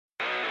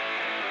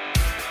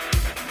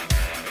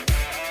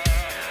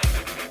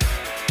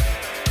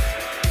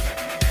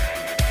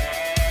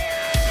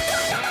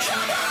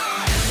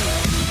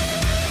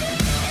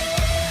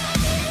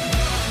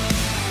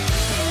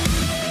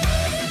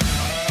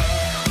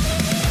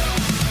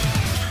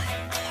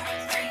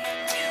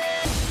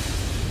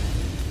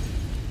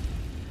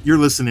You're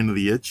listening to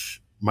The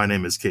Itch. My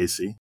name is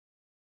Casey.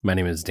 My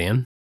name is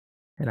Dan.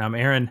 And I'm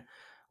Aaron.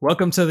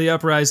 Welcome to The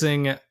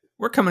Uprising.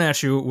 We're coming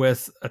at you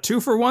with a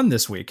 2-for-1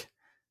 this week.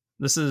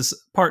 This is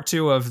part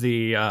 2 of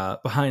the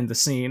behind the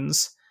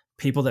scenes,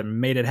 people that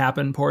made it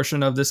happen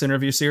portion of this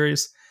interview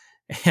series.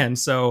 And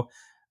so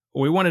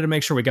we wanted to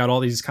make sure we got all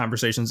these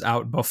conversations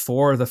out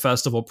before the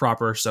festival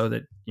proper so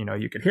that,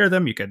 you could hear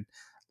them, you could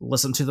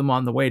listen to them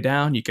on the way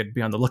down, you could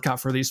be on the lookout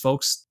for these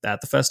folks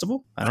at the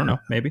festival. I don't know,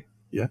 maybe.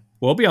 Yeah.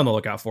 We'll be on the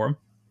lookout for them.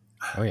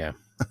 Oh, yeah.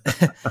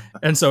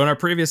 And so in our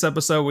previous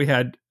episode, we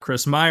had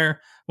Chris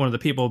Meyer, one of the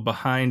people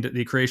behind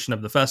the creation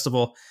of the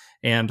festival.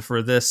 And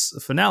for this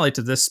finale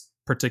to this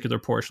particular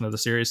portion of the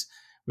series,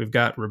 we've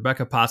got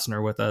Rebecca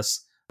Potzner with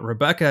us.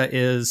 Rebecca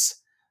is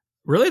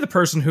really the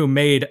person who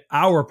made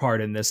our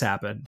part in this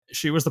happen.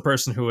 She was the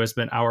person who has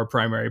been our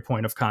primary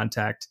point of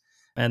contact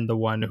and the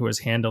one who is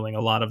handling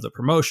a lot of the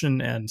promotion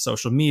and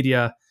social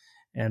media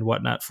and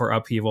whatnot for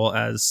Upheaval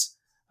as,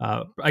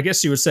 I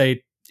guess you would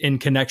say, in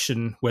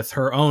connection with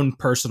her own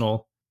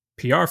personal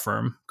PR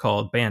firm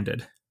called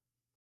Banded.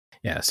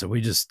 Yeah, so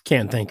we just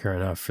can't thank her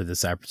enough for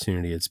this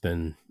opportunity. It's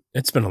been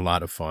a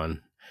lot of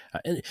fun.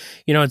 And,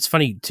 it's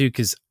funny, too,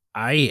 because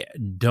I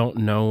don't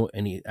know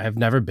I've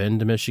never been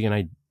to Michigan.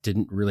 I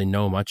didn't really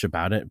know much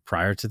about it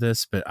prior to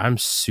this, but I'm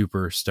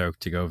super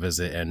stoked to go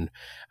visit, and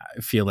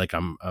I feel like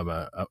I'm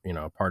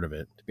a part of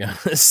it, to be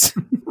honest.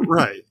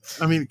 Right.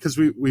 I mean, because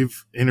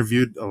we've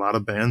interviewed a lot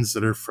of bands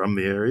that are from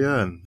the area,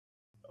 and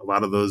a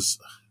lot of those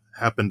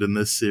happened in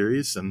this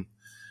series, and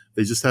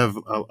they just have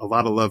a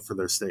lot of love for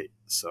their state.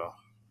 So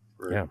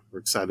we're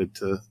excited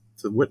to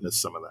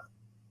witness some of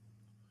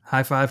that.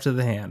 High five to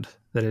the hand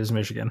that is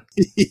Michigan.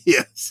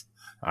 Yes.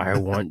 I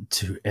want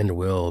to and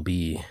will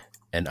be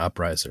an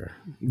upriser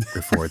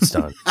before it's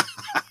done.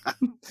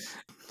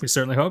 We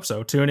certainly hope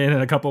so. Tune in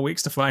a couple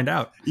weeks to find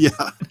out. Yeah.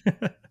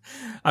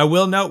 I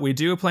will note we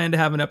do plan to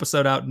have an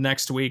episode out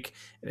next week.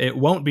 It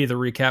won't be the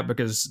recap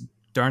because,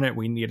 darn it,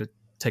 we need to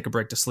take a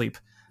break to sleep.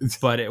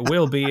 But it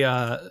will be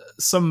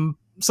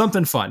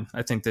something fun,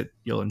 I think, that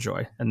you'll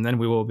enjoy. And then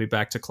we will be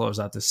back to close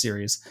out this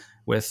series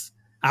with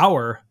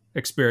our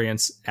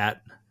experience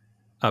at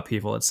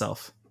Upheaval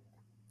itself.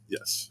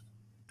 Yes.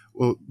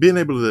 Well, being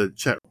able to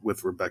chat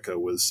with Rebecca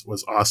was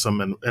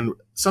awesome and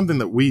something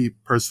that we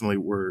personally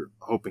were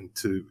hoping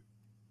to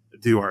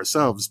do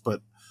ourselves.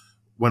 But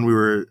when we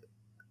were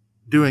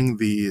doing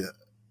the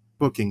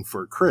booking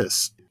for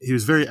Chris, he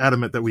was very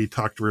adamant that we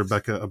talk to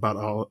Rebecca about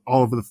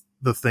all of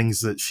the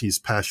things that she's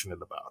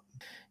passionate about.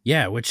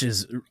 Yeah, which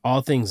is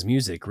all things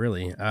music,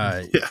 really.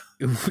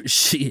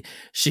 She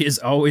is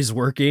always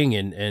working,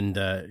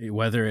 and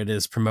whether it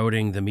is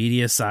promoting the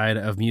media side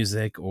of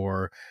music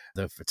or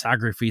the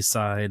photography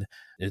side,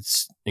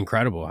 it's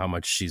incredible how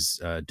much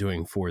she's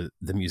doing for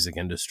the music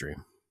industry.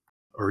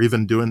 Or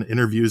even doing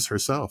interviews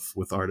herself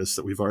with artists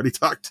that we've already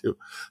talked to.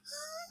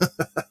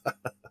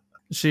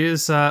 She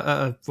is,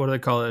 what do they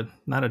call it?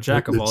 Not a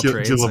jack of all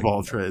trades. Jill of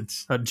all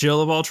trades. A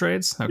Jill of all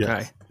trades?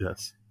 Okay.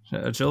 Yes.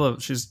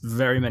 She's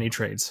very many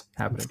trades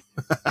happening.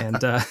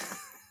 And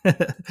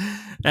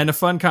and a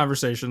fun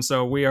conversation.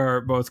 So we are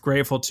both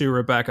grateful to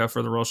Rebecca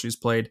for the role she's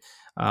played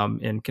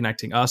in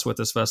connecting us with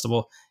this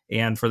festival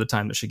and for the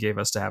time that she gave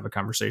us to have a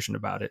conversation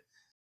about it.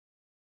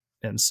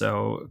 And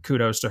so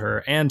kudos to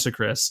her and to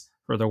Chris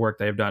for the work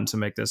they've done to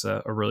make this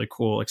a really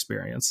cool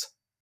experience.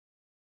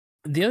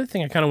 The other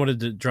thing I kind of wanted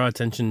to draw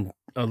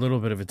a little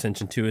bit of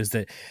attention to is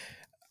that,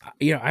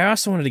 I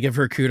also wanted to give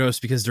her kudos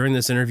because during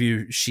this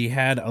interview, she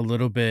had a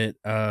little bit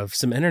of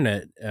some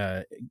internet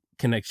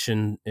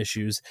connection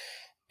issues.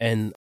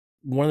 And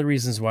one of the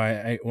reasons why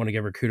I want to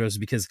give her kudos is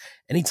because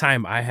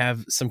anytime I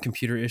have some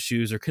computer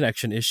issues or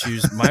connection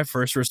issues, my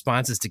first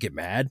response is to get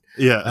mad.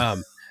 Yeah.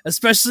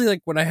 Especially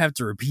like when I have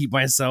to repeat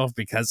myself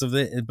because of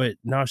it. But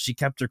no, she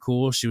kept her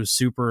cool. She was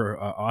super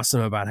awesome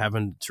about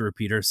having to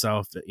repeat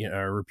herself,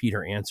 or repeat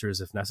her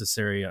answers if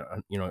necessary,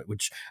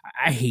 which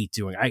I hate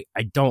doing.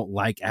 I don't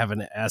like having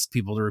to ask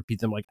people to repeat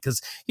them,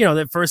 because,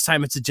 that first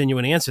time it's a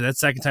genuine answer. That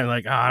second time,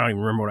 I don't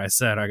even remember what I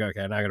said.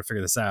 Okay, now I got to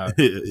figure this out.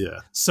 Yeah.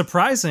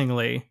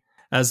 Surprisingly,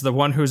 as the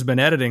one who's been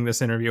editing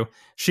this interview,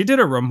 she did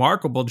a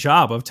remarkable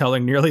job of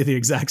telling nearly the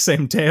exact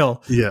same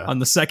tale on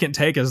the second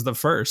take as the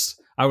first.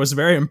 I was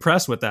very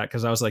impressed with that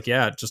because I was like,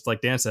 yeah, just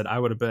like Dan said, I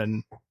would have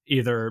been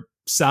either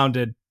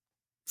sounded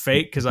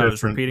fake because I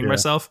was repeating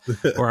myself,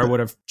 or I would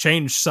have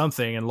changed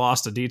something and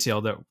lost a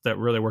detail that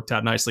really worked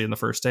out nicely in the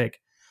first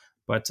take.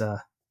 But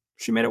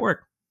she made it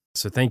work.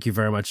 So thank you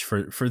very much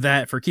for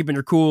that, for keeping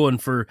her cool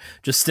and for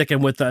just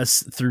sticking with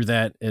us through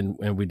that. And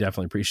we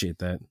definitely appreciate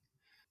that.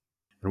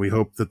 And we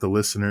hope that the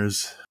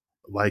listeners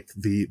like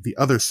the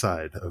other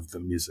side of the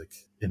music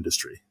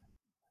industry.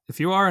 If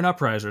you are an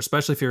upriser,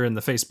 especially if you're in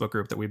the Facebook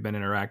group that we've been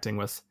interacting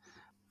with,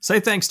 say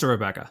thanks to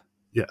Rebecca.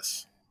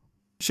 Yes.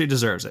 She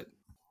deserves it.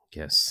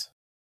 Yes.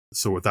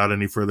 So without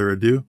any further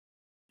ado,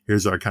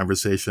 here's our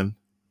conversation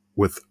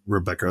with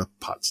Rebecca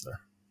Potzner.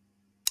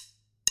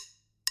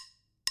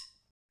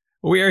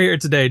 We are here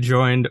today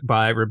joined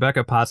by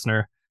Rebecca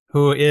Potzner,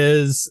 who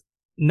is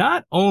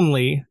not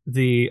only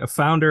the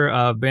founder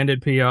of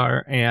Banded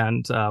PR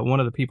and one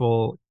of the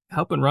people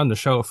helping run the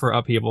show for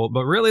Upheaval,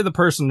 but really the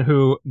person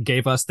who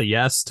gave us the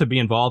yes to be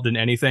involved in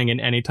anything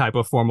in any type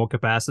of formal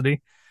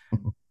capacity.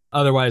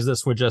 Otherwise,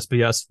 this would just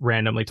be us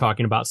randomly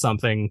talking about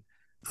something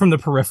from the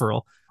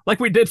peripheral, like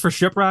we did for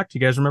Shipwreck. Do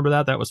you guys remember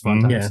that? That was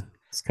fun times. Yeah,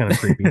 it's kind of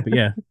creepy, but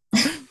yeah.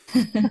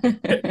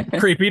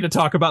 Creepy to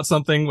talk about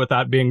something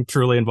without being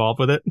truly involved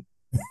with it.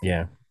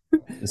 Yeah.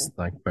 It's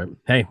like, but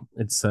hey,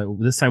 it's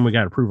this time we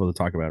got approval to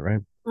talk about it,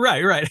 right?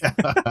 Right.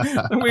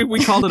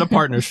 we called it a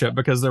partnership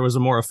because there was a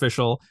more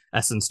official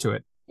essence to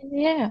it.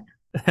 Yeah.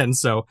 And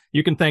so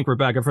you can thank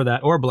Rebecca for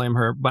that or blame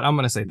her, but I'm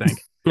going to say thank.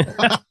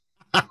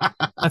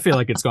 I feel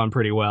like it's gone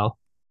pretty well.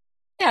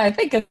 Yeah, I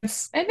think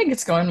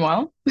it's going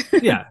well.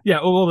 Yeah.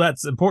 Well,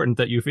 that's important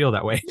that you feel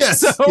that way. Yes.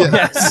 So,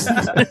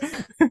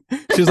 Yes.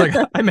 She's like,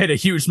 I made a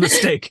huge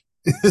mistake.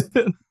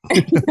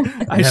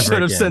 I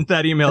should have sent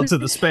that email to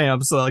the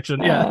spam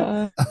selection.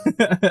 Yeah.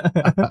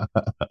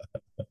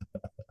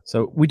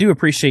 So we do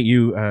appreciate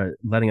you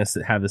letting us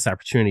have this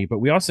opportunity, but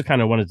we also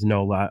kind of wanted to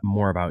know a lot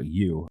more about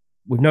you.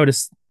 We've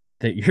noticed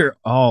that you're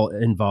all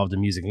involved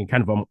in music in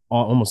kind of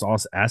almost all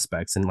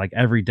aspects, and like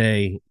every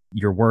day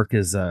your work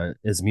is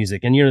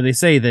music. And they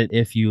say that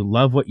if you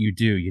love what you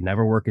do, you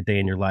never work a day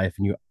in your life,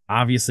 and you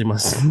obviously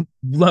must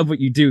love what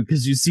you do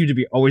because you seem to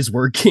be always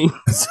working.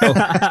 So,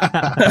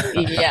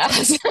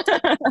 Yes.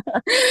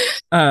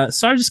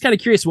 So I'm just kind of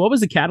curious, what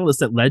was the catalyst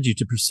that led you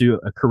to pursue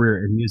a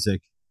career in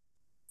music?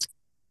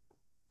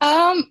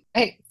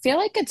 I feel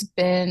like it's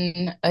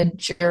been a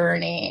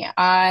journey.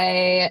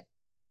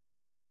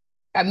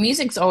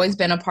 Music's always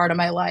been a part of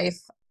my life.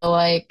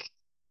 Like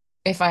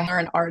if I were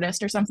an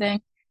artist or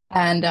something,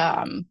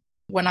 and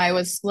when I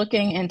was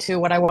looking into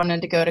what I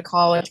wanted to go to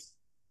college,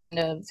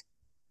 kind of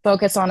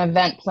focus on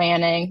event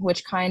planning,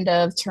 which kind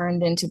of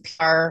turned into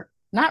PR,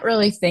 not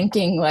really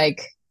thinking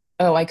like,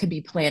 oh, I could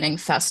be planning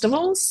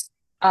festivals.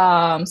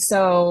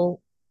 So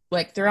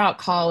like throughout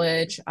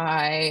college,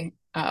 I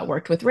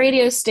worked with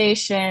radio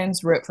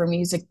stations, wrote for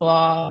music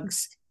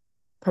blogs,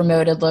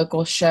 promoted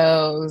local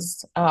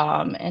shows,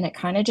 and it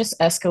kind of just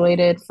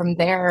escalated from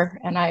there.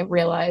 And I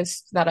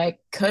realized that I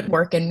could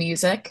work in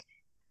music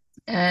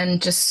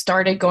and just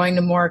started going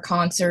to more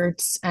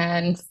concerts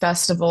and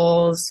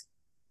festivals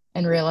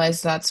and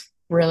realized that's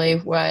really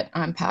what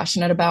I'm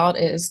passionate about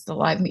is the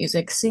live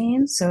music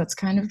scene. So it's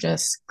kind of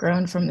just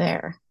grown from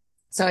there.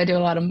 So I do a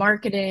lot of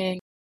marketing,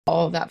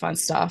 all of that fun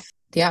stuff.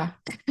 Yeah.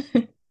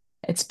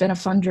 It's been a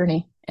fun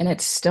journey and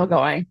it's still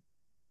going.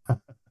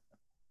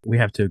 We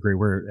have to agree.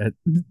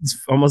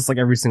 It's almost like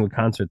every single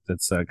concert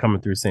that's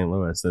coming through St.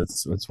 Louis.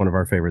 It's one of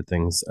our favorite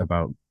things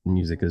about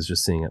music is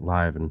just seeing it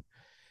live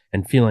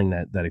and feeling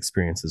that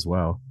experience as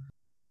well.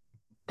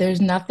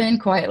 There's nothing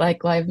quite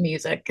like live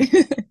music.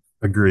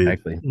 Agreed.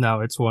 Exactly.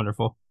 No, it's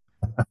wonderful.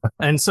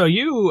 And so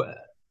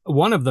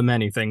one of the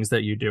many things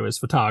that you do is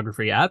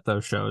photography at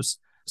those shows.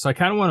 So I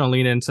kind of want to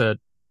lean into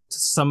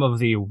some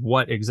of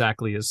what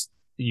exactly is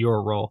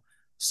your role.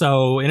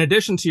 So in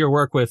addition to your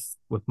work with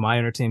My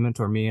Entertainment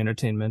or Me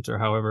Entertainment or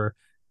however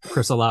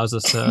Chris allows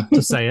us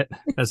to say it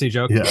as he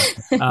joked,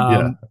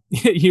 do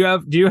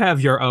you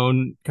have your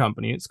own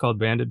company? It's called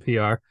Banded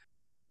PR.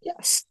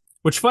 Yes.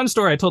 Which fun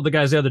story I told the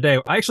guys the other day.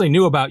 I actually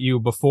knew about you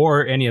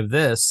before any of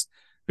this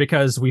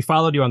because we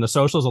followed you on the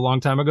socials a long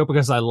time ago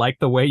because I liked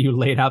the way you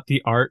laid out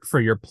the art for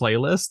your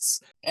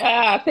playlists.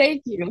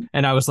 Thank you.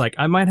 And I was like,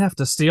 I might have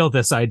to steal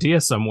this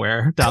idea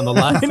somewhere down the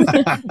line.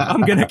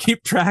 I'm going to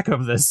keep track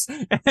of this.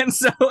 And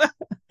so,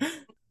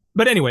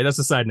 but anyway, that's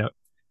a side note.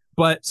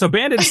 But so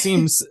Banded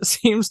seems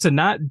to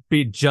not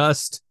be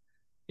just,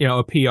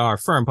 a PR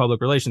firm,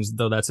 public relations,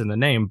 though that's in the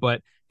name,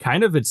 but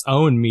kind of its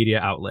own media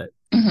outlet.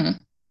 Mm-hmm.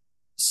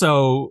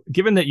 So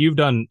given that you've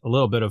done a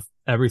little bit of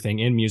everything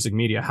in music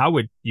media, how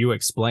would you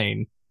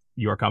explain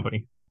your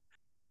company?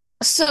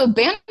 So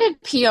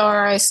Banded PR,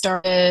 I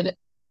started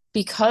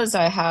because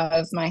I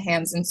have my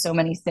hands in so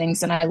many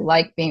things and I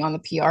like being on the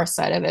PR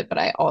side of it, but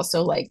I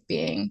also like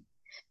being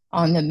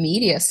on the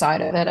media side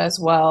of it as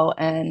well.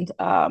 And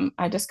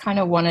I just kind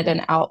of wanted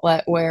an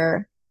outlet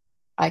where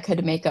I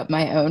could make up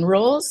my own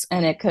rules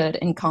and it could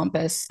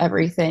encompass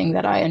everything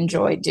that I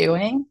enjoy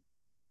doing.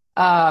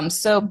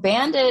 So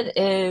Banded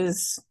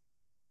is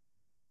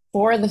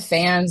for the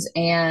fans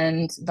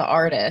and the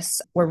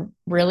artists. We're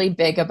really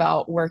big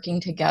about working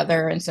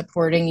together and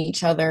supporting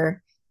each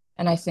other.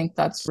 And I think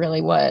that's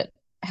really what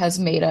has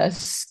made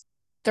us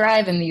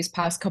thrive in these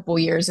past couple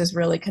years is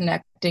really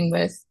connecting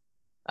with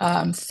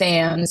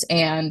fans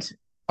and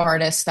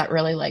artists that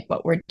really like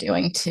what we're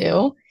doing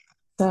too.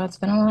 So it's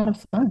been a lot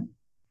of fun.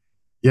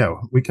 Yeah,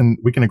 we can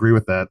agree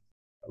with that.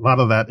 A lot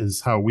of that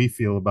is how we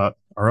feel about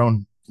our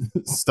own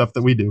stuff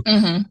that we do.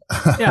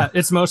 Mm-hmm. Yeah,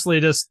 it's mostly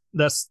just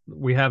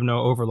we have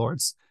no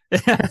overlords.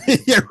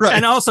 Yeah, right.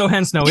 And also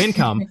hence no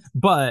income.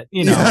 But,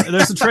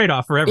 there's a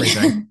trade-off for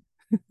everything.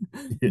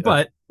 Yeah.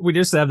 But we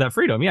just have that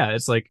freedom. Yeah,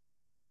 it's like,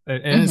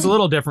 and it's a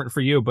little different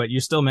for you, but you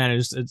still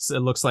managed, it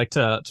looks like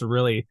to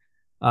really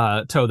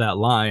toe that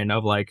line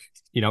of like,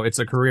 it's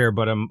a career,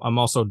 but I'm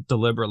also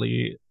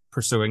deliberately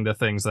pursuing the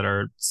things that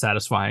are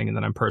satisfying and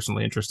that I'm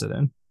personally interested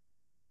in.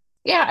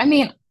 Yeah, I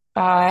mean,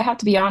 I have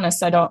to be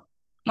honest, not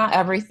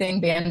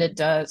everything Bandit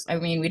does. I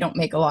mean, we don't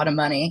make a lot of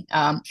money.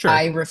 Sure.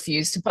 I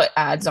refuse to put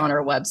ads on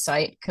our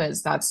website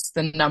because that's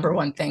the number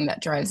one thing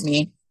that drives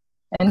me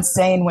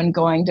insane when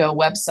going to a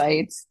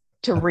website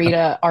to read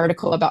an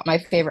article about my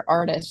favorite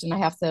artist, and I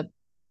have to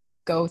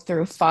go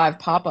through 5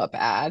 pop-up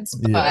ads.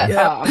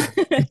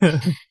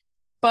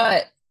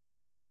 But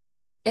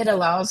it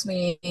allows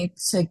me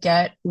to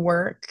get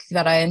work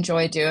that I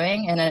enjoy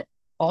doing, and it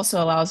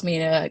also allows me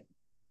to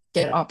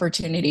get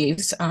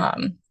opportunities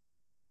that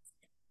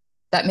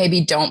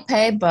maybe don't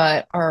pay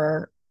but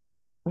are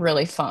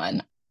really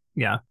fun.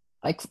 Yeah.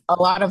 Like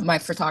a lot of my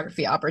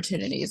photography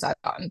opportunities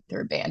I've gotten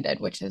through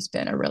Banded, which has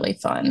been a really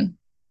fun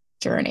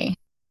journey.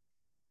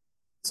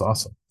 It's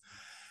awesome.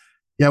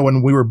 Yeah,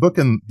 when we were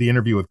booking the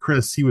interview with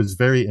Chris, he was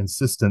very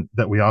insistent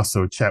that we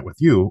also chat with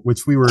you,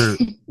 which we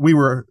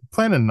were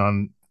planning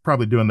on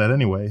probably doing that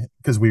anyway,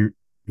 because we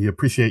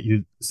appreciate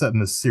you setting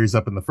this series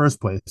up in the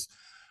first place.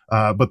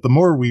 But the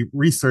more we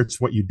research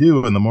what you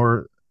do, and the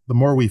more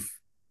we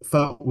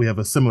felt we have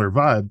a similar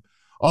vibe.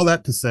 All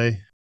that to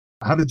say,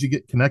 how did you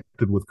get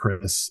connected with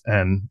Chris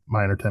and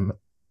My Entertainment?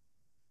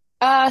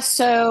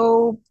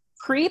 So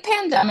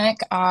pre-pandemic,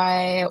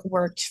 I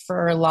worked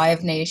for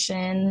Live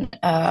Nation,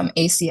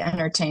 AC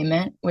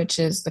Entertainment, which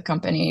is the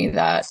company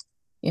that,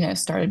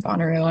 started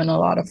Bonnaroo and a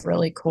lot of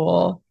really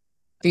cool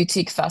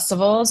boutique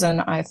festivals.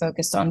 And I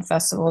focused on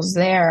festivals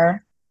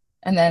there.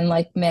 And then,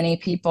 like many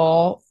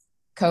people,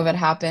 COVID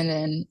happened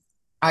and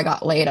I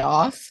got laid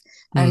off.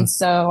 And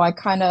so I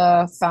kind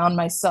of found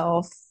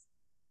myself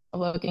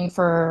looking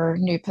for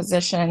new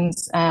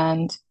positions,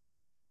 and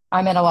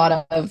I'm in a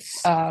lot of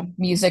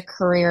music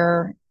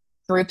career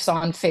groups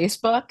on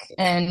Facebook,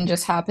 and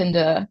just happened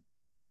to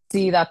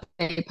see that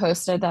they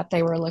posted that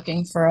they were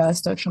looking for a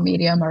social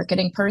media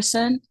marketing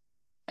person.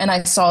 And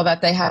I saw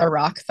that they had a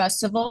rock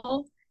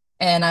festival,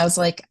 and I was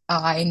like,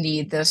 I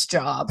need this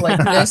job. Like,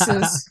 this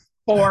is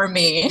for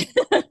me.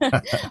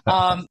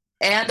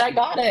 And I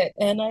got it,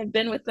 and I've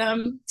been with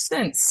them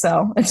since.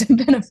 So it's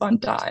been a fun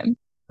time.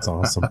 That's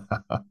awesome.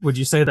 Would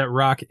you say that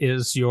rock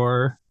is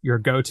your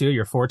go-to,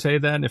 your forte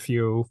then? If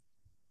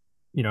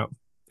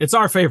it's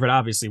our favorite,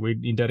 obviously.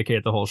 We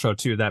dedicate the whole show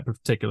to that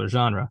particular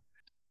genre.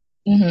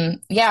 Mm-hmm.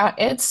 Yeah,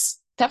 it's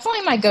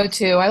definitely my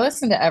go-to. I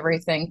listen to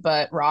everything,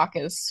 but rock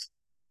is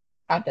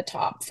at the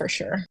top for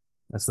sure.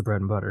 That's the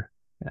bread and butter.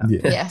 Yeah.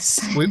 Yes.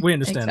 We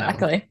understand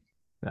exactly.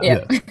 that.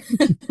 Yeah.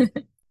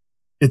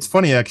 It's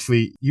funny,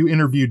 actually. You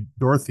interviewed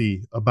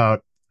Dorothy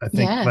about, I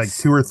think, like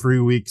 2 or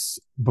 3 weeks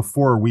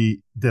before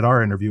we did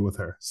our interview with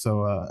her.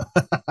 So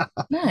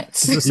nice.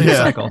 It's the same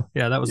cycle.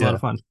 Yeah, that was a lot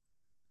of fun.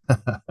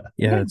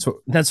 Yeah,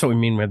 that's what we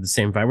mean. We have the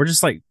same vibe. We're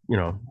just like,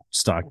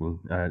 stalking.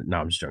 No,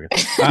 I'm just joking.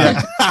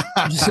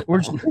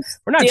 We're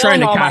not trying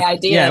to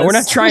copy. Yeah, we're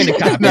not trying to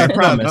copy. I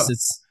promise. No.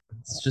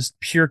 It's just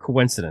pure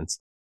coincidence.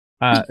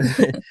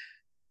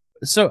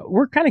 So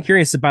we're kind of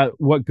curious about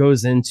what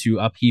goes into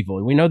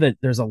Upheaval. We know that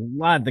there's a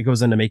lot that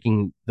goes into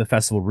making the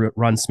festival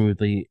run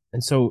smoothly.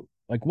 And so,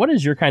 like, what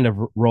is your kind of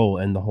role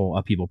in the whole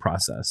Upheaval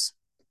process?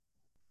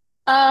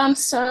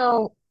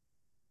 So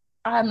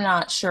I'm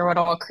not sure what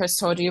all Chris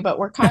told you, but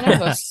we're kind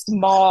of a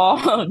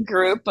small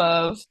group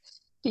of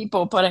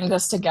people putting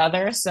this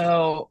together.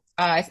 So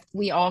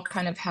we all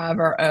kind of have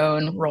our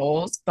own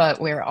roles,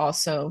 but we're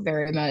also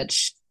very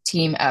much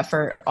team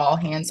effort, all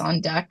hands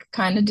on deck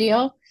kind of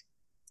deal.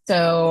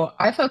 So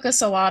I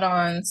focus a lot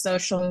on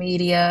social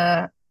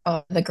media,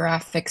 the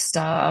graphic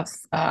stuff,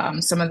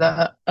 some of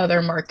the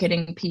other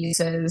marketing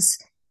pieces,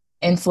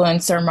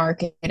 influencer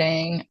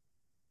marketing,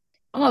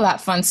 all of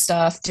that fun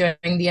stuff, doing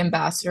the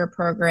ambassador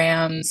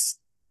programs,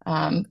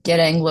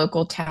 getting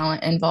local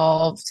talent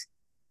involved.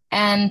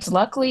 And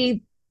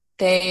luckily,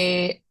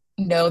 they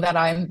know that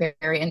I'm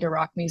very into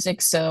rock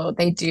music. So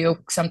they do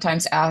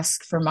sometimes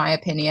ask for my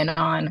opinion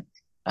on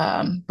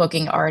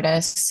booking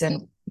artists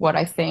and what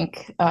I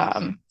think.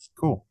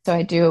 Cool. So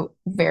I do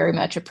very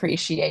much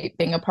appreciate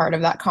being a part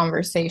of that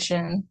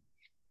conversation.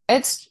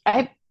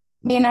 I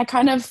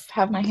kind of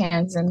have my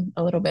hands in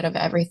a little bit of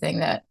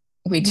everything that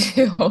we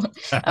do,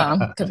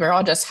 because we're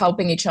all just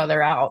helping each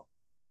other out.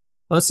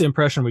 Well, that's the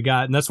impression we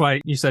got. And that's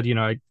why you said,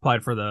 I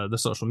applied for the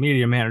social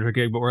media manager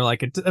gig, but we're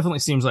like, it definitely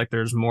seems like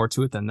there's more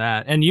to it than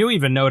that. And you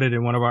even noted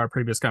in one of our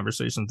previous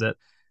conversations that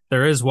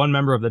there is one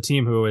member of the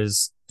team who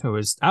is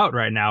out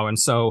right now. And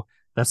so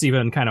that's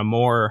even kind of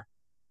more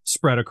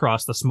spread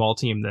across the small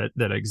team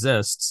that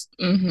exists,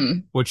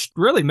 which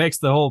really makes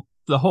the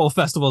whole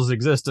festival's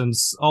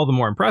existence all the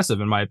more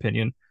impressive, in my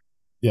opinion.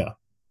 Yeah.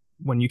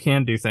 When you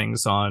can do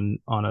things on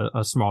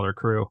a smaller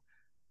crew.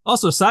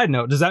 Also, side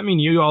note, does that mean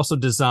you also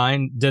did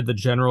the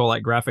general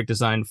like graphic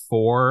design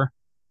for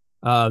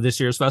this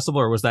year's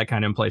festival, or was that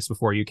kind of in place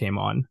before you came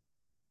on?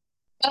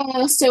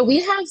 So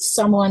we have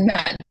someone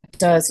that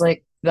does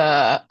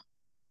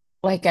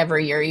like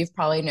every year, you've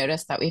probably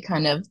noticed that we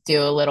kind of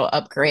do a little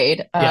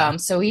upgrade.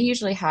 So we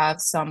usually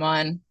have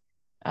someone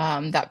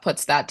that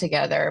puts that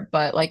together.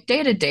 But like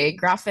day-to-day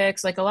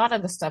graphics, like a lot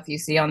of the stuff you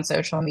see on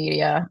social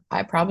media,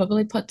 I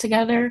probably put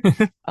together.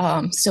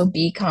 So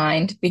be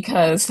kind,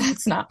 because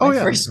that's not my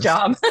first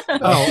job.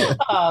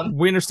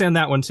 We understand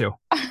that one too.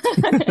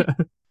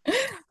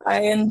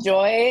 I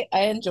enjoy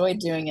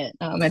doing it.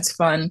 It's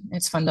fun.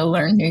 It's fun to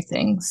learn new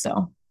things.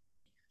 So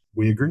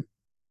we agree.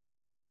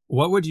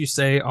 What would you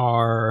say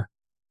are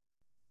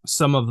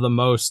some of the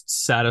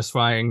most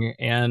satisfying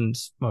and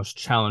most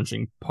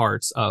challenging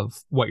parts of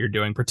what you're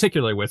doing,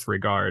 particularly with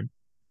regard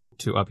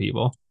to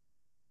Upheaval?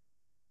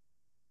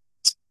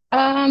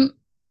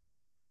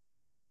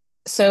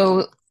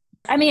 So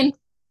I mean,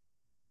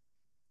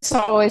 it's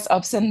always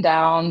ups and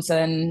downs,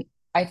 and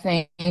I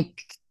think,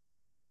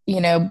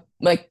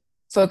 like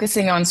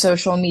focusing on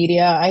social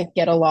media, I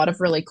get a lot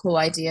of really cool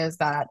ideas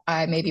that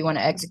I maybe want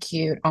to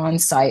execute on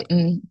site,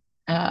 and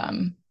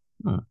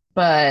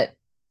but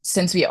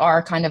since we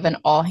are kind of an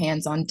all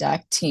hands on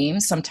deck team,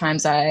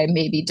 sometimes I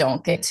maybe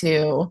don't get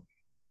to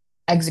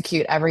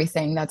execute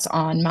everything that's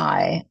on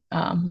my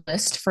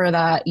list for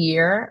that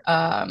year.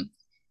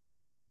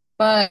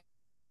 But I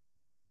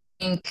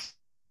think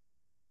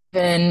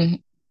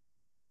even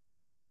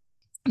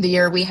the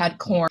year we had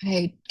corn,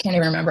 I can't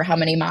even remember how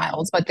many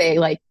miles, but they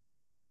like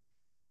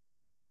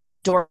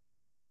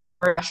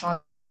DoorDash on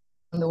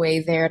the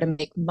way there to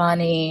make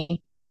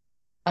money,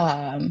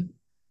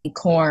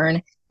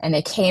 corn, and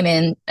they came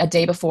in a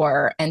day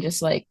before and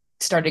just like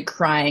started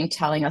crying,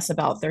 telling us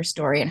about their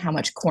story and how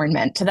much corn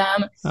meant to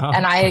them.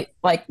 And I,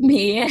 like,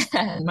 me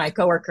and my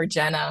coworker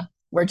Jenna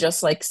were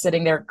just like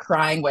sitting there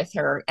crying with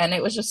her, and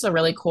it was just a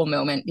really cool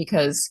moment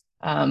because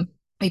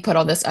we put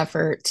all this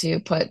effort to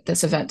put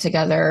this event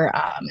together,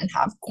 and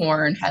have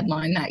corn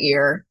headline that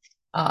year,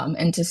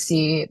 and to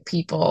see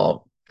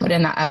people put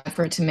in that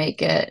effort to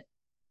make it,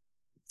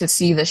 to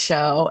see the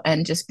show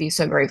and just be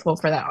so grateful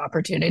for that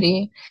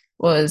opportunity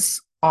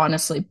was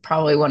honestly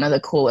probably one of the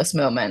coolest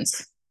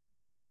moments.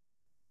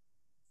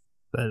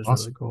 That is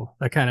awesome. Really cool.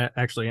 That kind of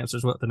actually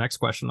answers what the next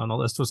question on the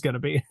list was going to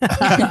be. We're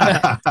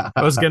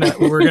going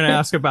to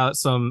ask about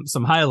some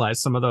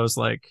highlights, some of those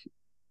like,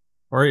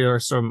 or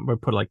some, we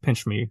put like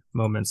pinch me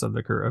moments of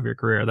your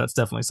career. That's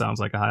definitely sounds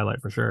like a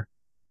highlight for sure.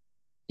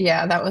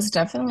 Yeah, that was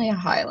definitely a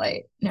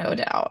highlight, no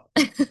doubt.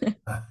 Do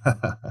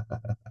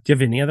you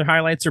have any other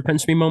highlights or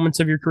pinch me moments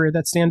of your career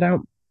that stand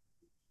out?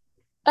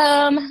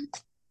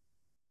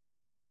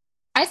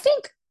 I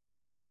think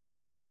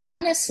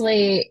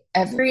honestly,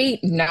 every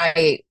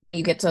night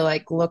you get to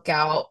like look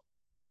out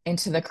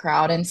into the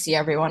crowd and see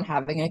everyone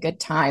having a good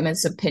time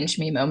is a pinch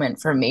me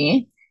moment for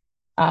me.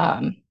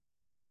 No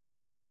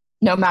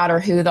matter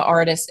who the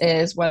artist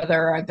is,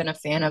 whether I've been a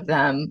fan of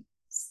them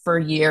for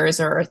years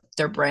or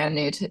they're brand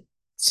new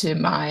to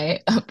my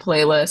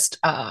playlist,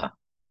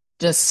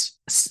 just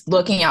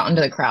looking out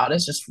into the crowd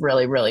is just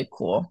really, really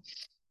cool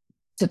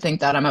to think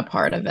that I'm a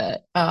part of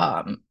it.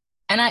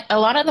 And a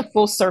lot of the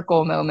full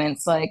circle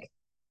moments, like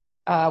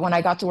when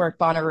I got to work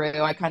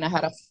Bonnaroo, I kind of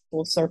had a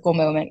full circle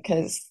moment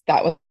because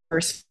that was the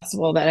first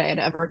festival that I had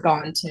ever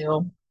gone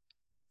to.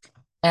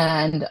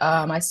 And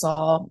I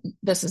saw,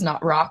 this is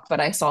not rock, but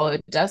I saw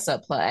Odessa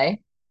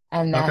play.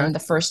 And then the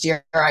first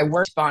year I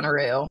worked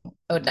Bonnaroo,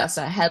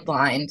 Odessa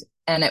headlined.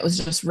 And it was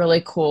just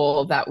really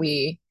cool that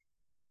we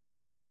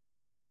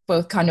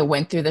both kind of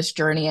went through this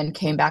journey and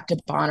came back to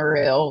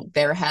Bonnaroo.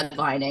 They're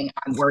headlining,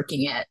 I'm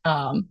working it.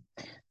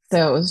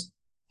 So it was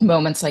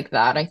moments like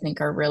that I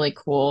think are really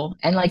cool.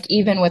 And like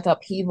even with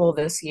Upheaval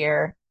this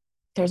year,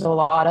 there's a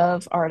lot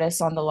of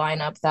artists on the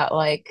lineup that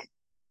like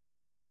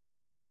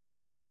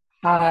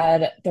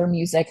had their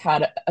music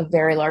had a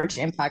very large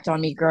impact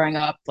on me growing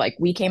up. Like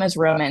We Came as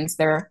Romans,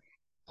 their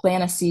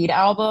Plant a Seed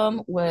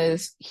album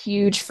was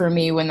huge for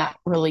me when that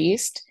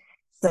released.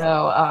 So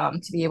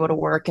to be able to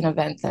work an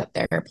event that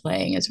they're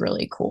playing is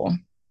really cool.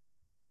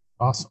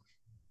 Awesome.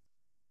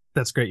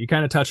 That's great. You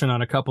kind of touching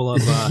on a couple of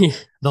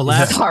the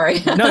last. Sorry.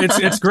 No,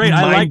 it's great.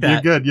 I like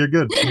that. You're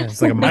good. Yeah, it's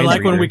like a I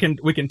like reader. when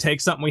we can take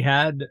something we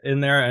had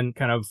in there and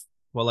kind of,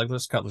 well, like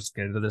let's get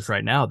into this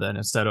right now then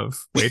instead of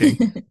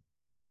waiting.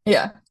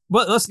 Yeah.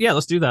 Well, let's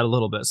do that a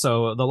little bit.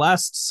 So the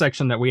last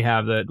section that we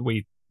have that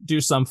we do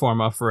some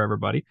form of for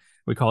everybody,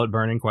 we call it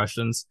burning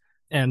questions.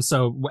 And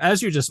so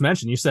as you just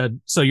mentioned, you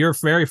said, so your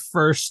very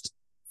first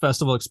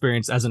festival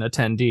experience as an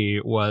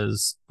attendee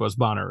was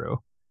Bonnaroo.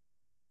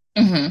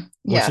 Mm-hmm.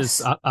 Which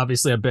is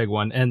obviously a big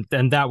one. And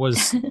that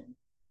was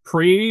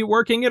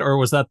pre-working it, or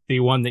was that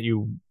the one that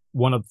you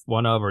one of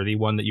or the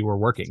one that you were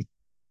working?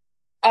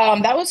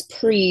 That was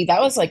that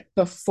was like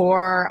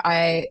before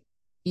I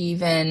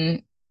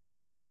even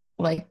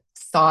like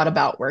thought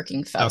about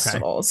working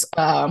festivals.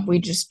 We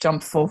just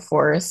jumped full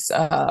force.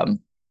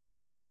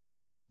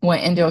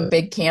 Went into a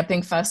big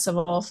camping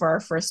festival for our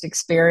first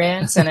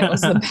experience, and it was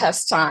the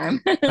best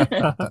time.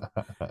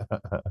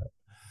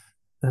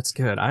 That's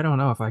good. I don't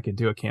know if I could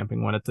do a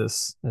camping one at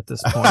this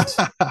point.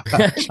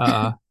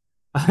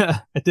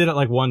 I did it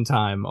like one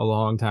time a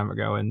long time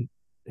ago, and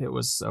it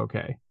was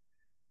okay.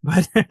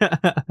 But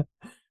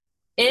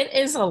it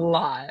is a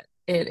lot.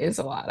 it is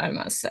a lot, I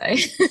must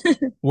say.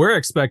 We're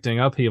expecting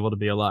Upheaval to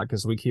be a lot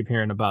because we keep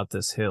hearing about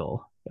this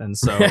hill. And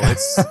so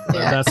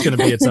that's going to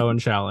be its own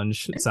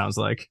challenge, it sounds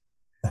like.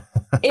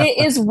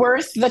 It is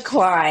worth the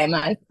climb,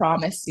 I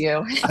promise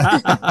you.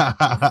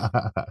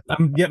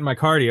 I'm getting my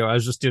cardio. I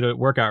was just doing a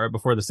workout right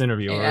before this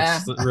interview.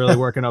 Yeah. It's really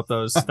working up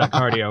that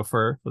cardio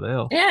for the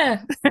hill.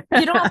 Yeah.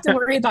 You don't have to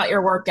worry about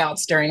your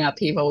workouts during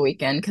Upheaval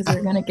weekend because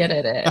you're going to get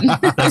it in.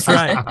 That's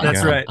right.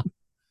 That's right.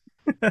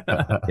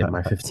 Get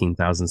my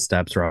 15,000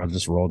 steps, or I'll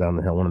just roll down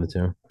the hill, one of the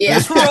two. Yeah.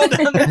 Just roll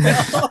down the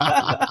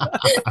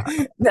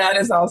hill. That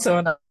is also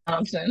an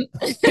option.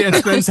 Dan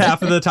spends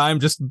half of the time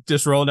just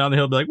rolling down the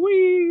hill, be like,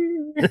 wee.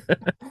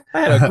 I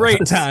had a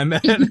great time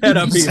at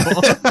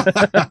Upheaval.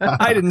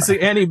 I didn't see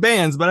any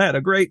bands, but I had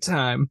a great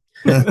time.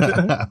 So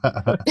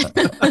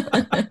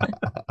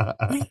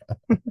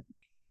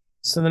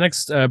the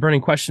next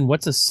burning question: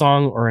 what's a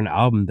song or an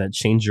album that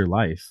changed your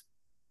life?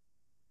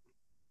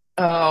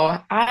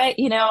 Oh, I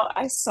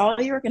saw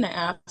you were going to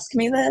ask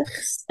me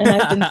this, and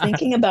I've been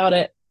thinking about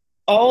it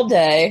all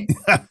day.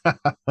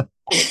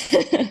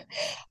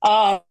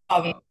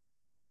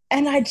 And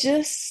I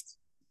just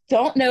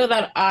don't know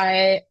that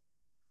I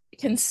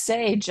can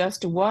say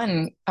just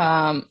one.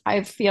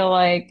 I feel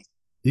like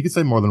You could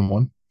say more than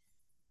one.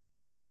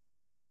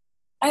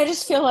 I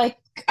just feel like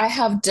I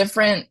have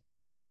different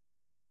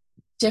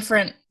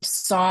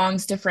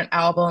songs, different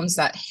albums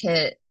that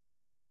hit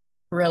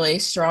really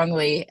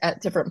strongly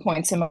at different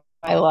points in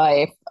my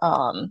life.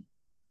 I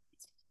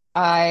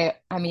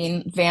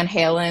mean, Van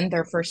Halen,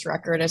 their first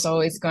record is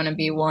always going to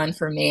be one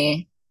for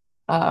me.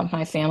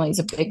 My family's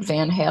a big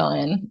Van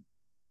Halen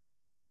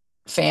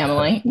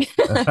family.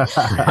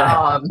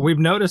 We've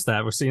noticed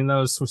that. We've seen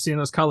those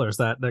colors,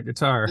 that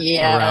guitar around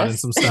and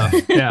Yes. some stuff.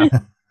 Yeah.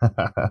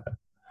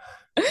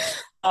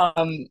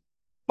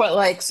 But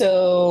like,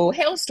 so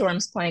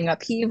Hailstorm's playing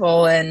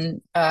Upheaval,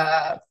 and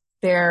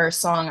their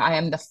song "I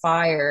Am the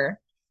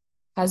Fire"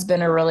 has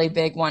been a really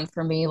big one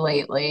for me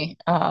lately.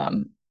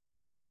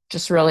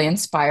 Just really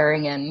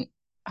inspiring and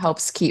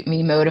helps keep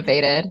me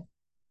motivated.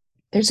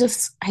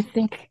 I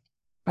think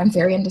I'm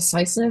very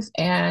indecisive,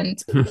 and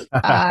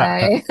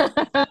I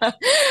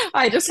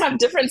I just have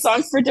different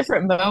songs for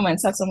different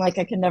moments. That's I'm like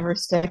I can never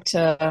stick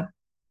to.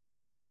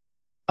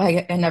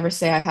 I never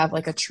say I have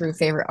like a true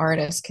favorite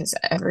artist because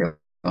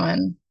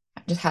everyone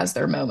just has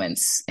their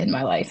moments in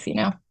my life, you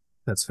know?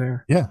 That's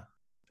fair. Yeah.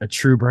 A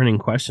true burning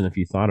question if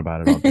you thought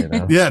about it all day,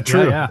 though. Yeah,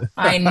 true. Yeah.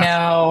 I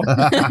know.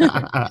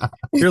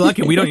 You're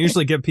lucky. We don't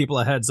usually give people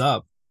a heads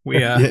up. We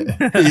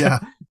yeah.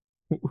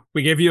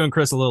 we give you and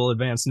Chris a little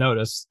advance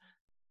notice.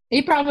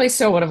 He probably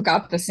still would have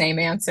got the same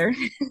answer.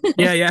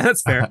 Yeah,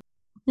 that's fair.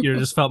 You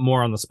just felt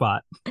more on the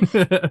spot.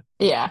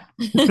 Yeah.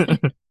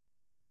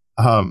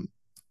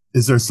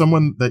 Is there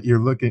someone that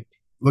you're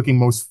looking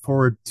most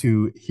forward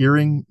to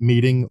hearing,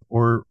 meeting,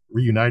 or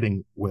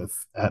reuniting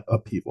with at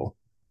Upheaval?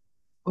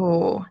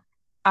 Oh,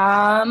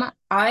 I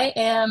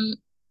am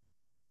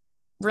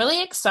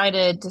really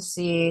excited to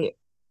see,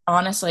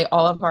 honestly,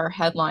 all of our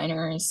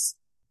headliners.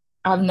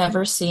 I've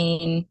never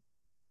seen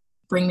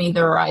Bring Me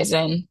the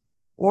Horizon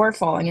or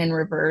Falling in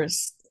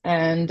Reverse.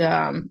 And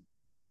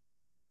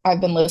I've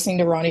been listening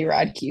to Ronnie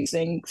Radke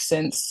sing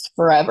since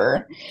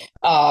forever.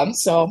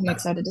 So I'm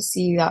excited to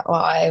see that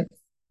live.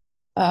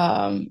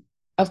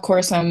 Of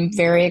course, I'm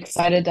very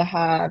excited to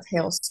have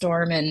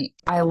Hailstorm, and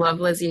I love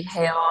Lizzie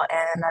Hale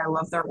and I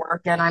love their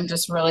work. And I'm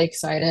just really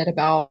excited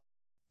about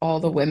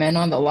all the women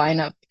on the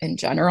lineup in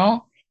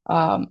general.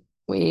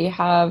 We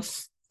have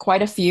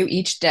quite a few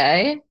each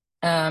day,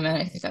 and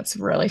I think that's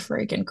really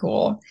freaking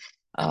cool.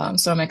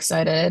 So I'm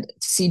excited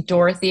to see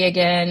Dorothy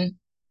again,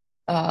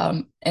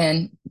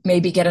 and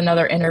maybe get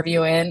another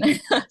interview in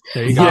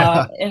There you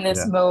go. in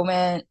this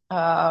moment.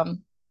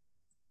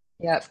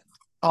 Yep,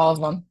 all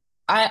of them.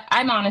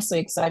 I'm honestly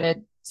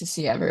excited to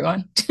see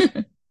everyone.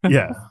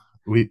 Yeah,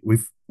 we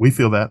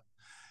feel that.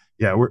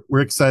 Yeah,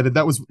 we're excited.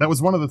 That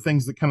was one of the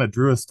things that kind of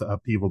drew us to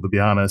Upheaval, to be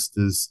honest,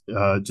 is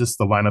just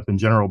the lineup in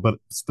general, but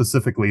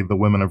specifically the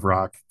women of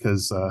rock,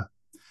 because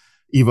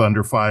Eva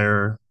Under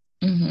Fire,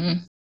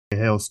 Mm-hmm.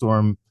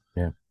 Hailstorm,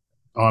 yeah,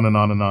 on and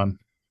on and on.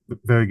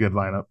 Very good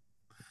lineup.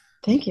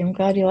 Thank you. I'm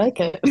glad you like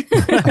it.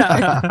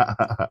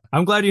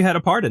 I'm glad you had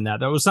a part in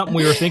that. That was something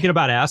we were thinking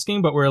about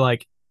asking, but we're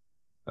like,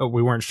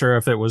 we weren't sure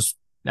if it was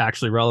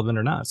actually relevant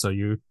or not. So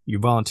you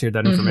volunteered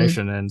that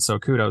information, and so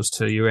kudos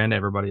to you and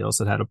everybody else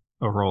that had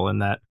a role in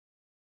that.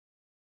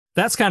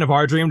 That's kind of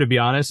our dream, to be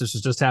honest, is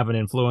to just have an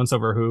influence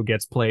over who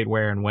gets played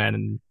where and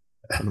when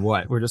and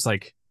what. We're just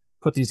like,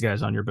 put these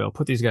guys on your bill,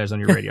 put these guys on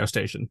your radio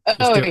station.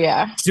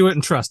 Yeah. Do it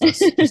and trust us.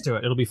 Just do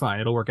it. It'll be fine.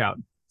 It'll work out.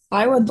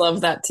 I would love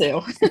that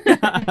too.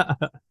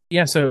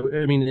 Yeah, so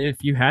I mean,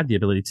 if you had the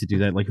ability to do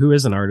that, like, who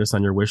is an artist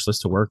on your wish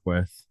list to work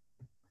with?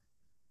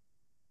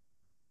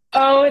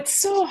 Oh, it's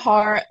so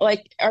hard.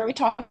 Like, are we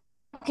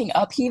talking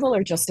Upheaval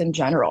or just in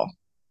general?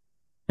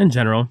 In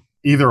general.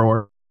 Either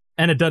or.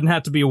 And it doesn't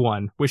have to be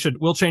one.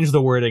 We'll change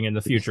the wording in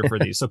the future for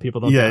these so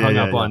people don't get hung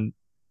up on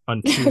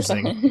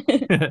choosing.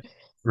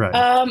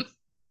 Right.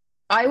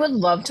 I would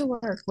love to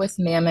work with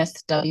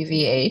Mammoth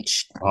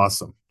WVH.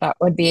 Awesome. That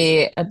would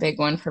be a big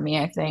one for me,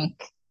 I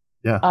think.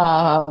 Yeah.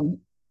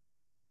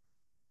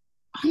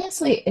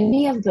 Honestly,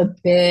 any of the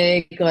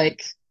big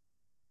like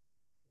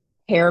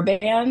hair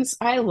bands.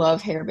 I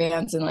love hair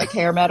bands and like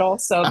hair metal,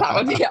 so that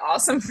would be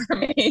awesome for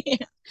me.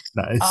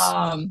 Nice.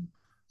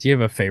 Do you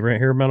have a favorite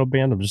hair metal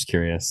band? I'm just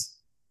curious.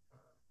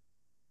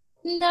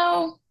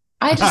 No,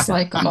 I just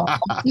like them all.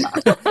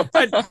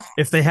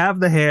 If they have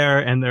the hair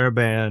and they're a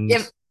band,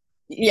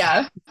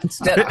 yeah,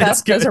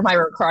 those are my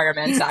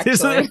requirements,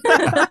 actually.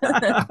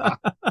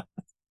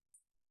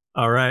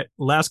 All right.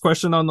 Last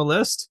question on the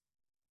list.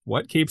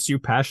 What keeps you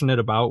passionate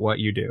about what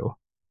you do?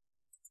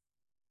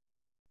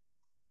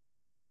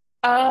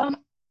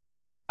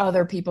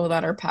 Other people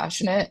that are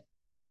passionate.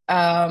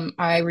 I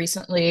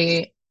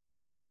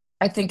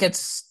think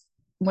it's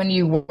when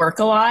you work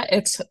a lot,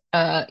 it's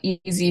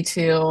easy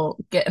to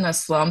get in a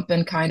slump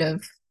and kind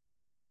of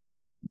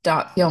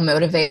not feel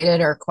motivated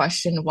or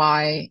question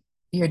why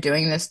you're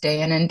doing this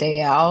day in and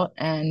day out.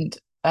 And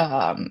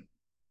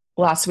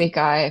last week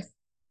I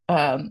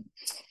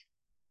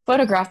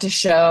photographed a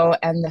show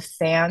and the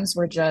fans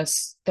were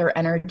just, their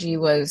energy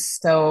was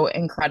so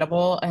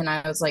incredible. And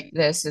I was like,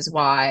 this is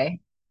why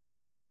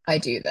I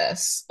do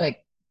this.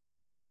 Like,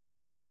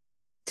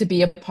 to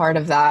be a part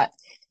of that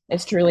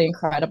is truly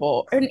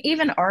incredible. And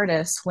even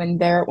artists,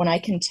 when I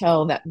can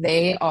tell that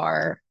they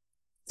are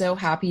so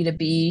happy to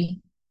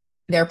be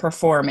there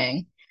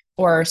performing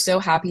or so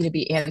happy to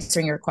be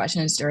answering your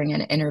questions during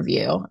an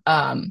interview.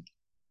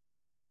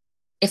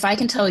 If I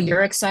can tell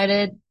you're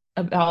excited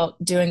about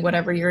doing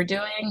whatever you're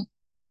doing,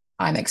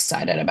 I'm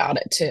excited about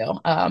it too.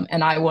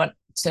 And I want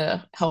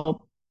to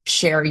help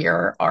share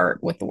your art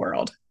with the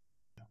world.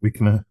 We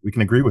can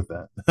agree with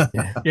that.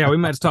 Yeah, we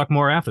might talk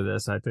more after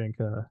this, I think.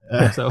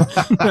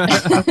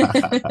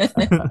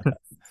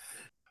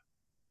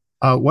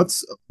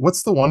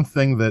 What's the one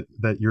thing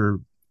that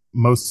you're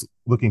most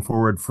looking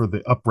forward for the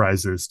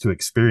uprisers to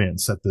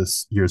experience at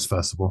this year's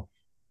festival?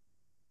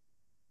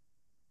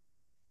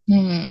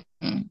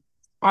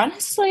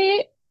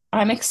 Honestly,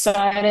 I'm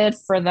excited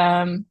for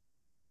those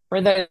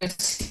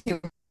who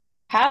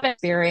have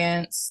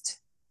experienced,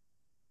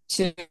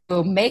 to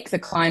make the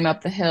climb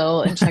up the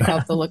hill and check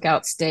out the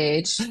lookout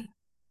stage,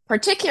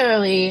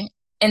 particularly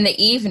in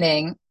the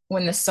evening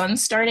when the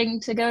sun's starting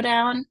to go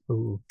down,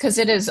 because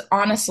it is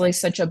honestly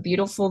such a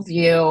beautiful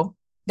view.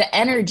 The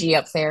energy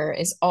up there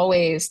is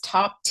always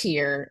top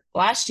tier.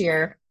 Last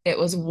year, it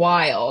was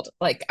wild.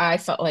 Like, I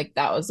felt like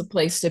that was the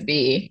place to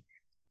be.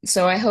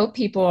 So I hope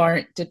people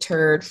aren't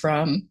deterred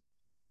from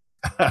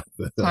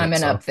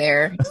climbing up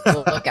there to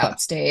the lookout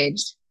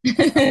stage.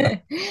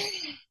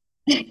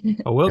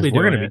 Oh, we'll be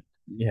doing it.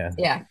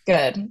 Yeah,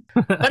 good.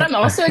 But I'm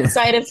also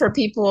excited for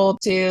people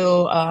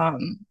to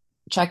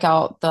check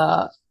out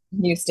the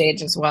new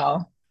stage as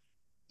well,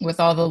 with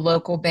all the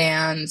local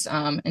bands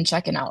and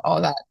checking out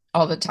all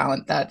the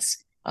talent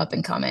that's up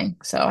and coming.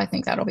 So I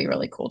think that'll be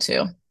really cool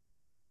too.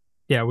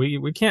 Yeah,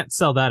 we can't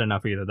sell that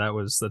enough either.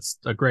 That's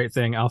a great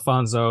thing.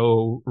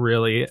 Alfonso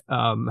really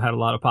had a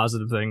lot of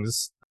positive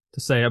things to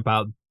say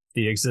about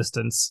the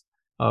existence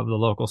of the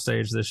local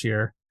stage this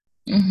year.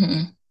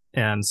 Mm-hmm.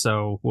 And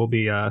so we'll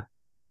be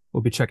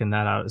checking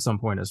that out at some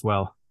point as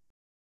well.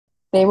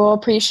 They will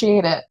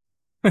appreciate it.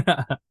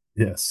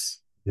 Yes.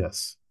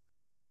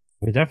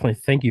 We definitely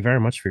thank you very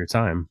much for your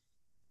time.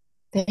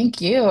 Thank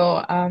you.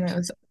 It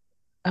was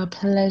a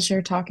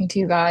pleasure talking to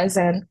you guys,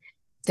 and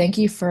thank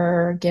you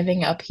for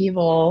giving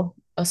Upheaval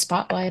a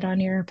spotlight on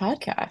your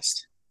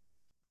podcast.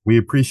 We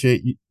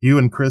appreciate you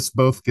and Chris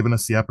both giving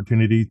us the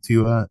opportunity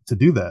to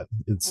do that.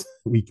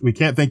 We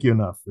can't thank you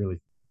enough, really.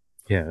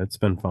 Yeah, it's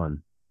been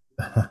fun.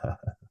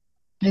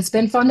 It's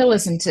been fun to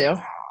listen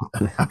to.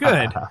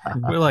 Good.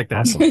 We like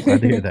that. Awesome.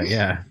 Glad to hear that.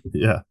 Yeah.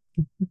 Yeah.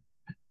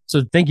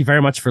 So thank you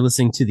very much for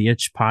listening to the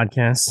Itch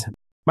podcast.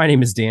 My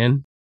name is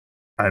Dan.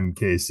 I'm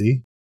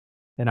Casey.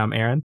 And I'm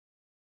Aaron.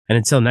 And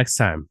until next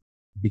time,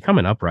 become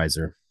an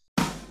upriser.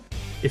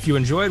 If you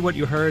enjoyed what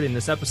you heard in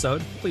this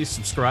episode, please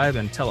subscribe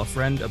and tell a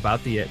friend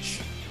about the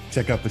Itch.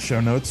 Check out the show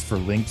notes for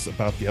links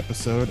about the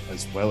episode,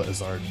 as well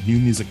as our new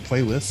music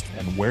playlist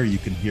and where you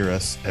can hear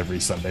us every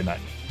Sunday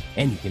night.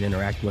 And you can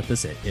interact with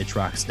us at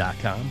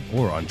itchrocks.com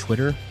or on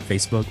Twitter,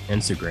 Facebook,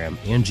 Instagram,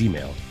 and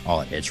Gmail,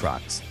 all at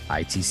itchrocks,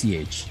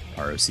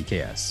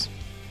 ITCHROCKS.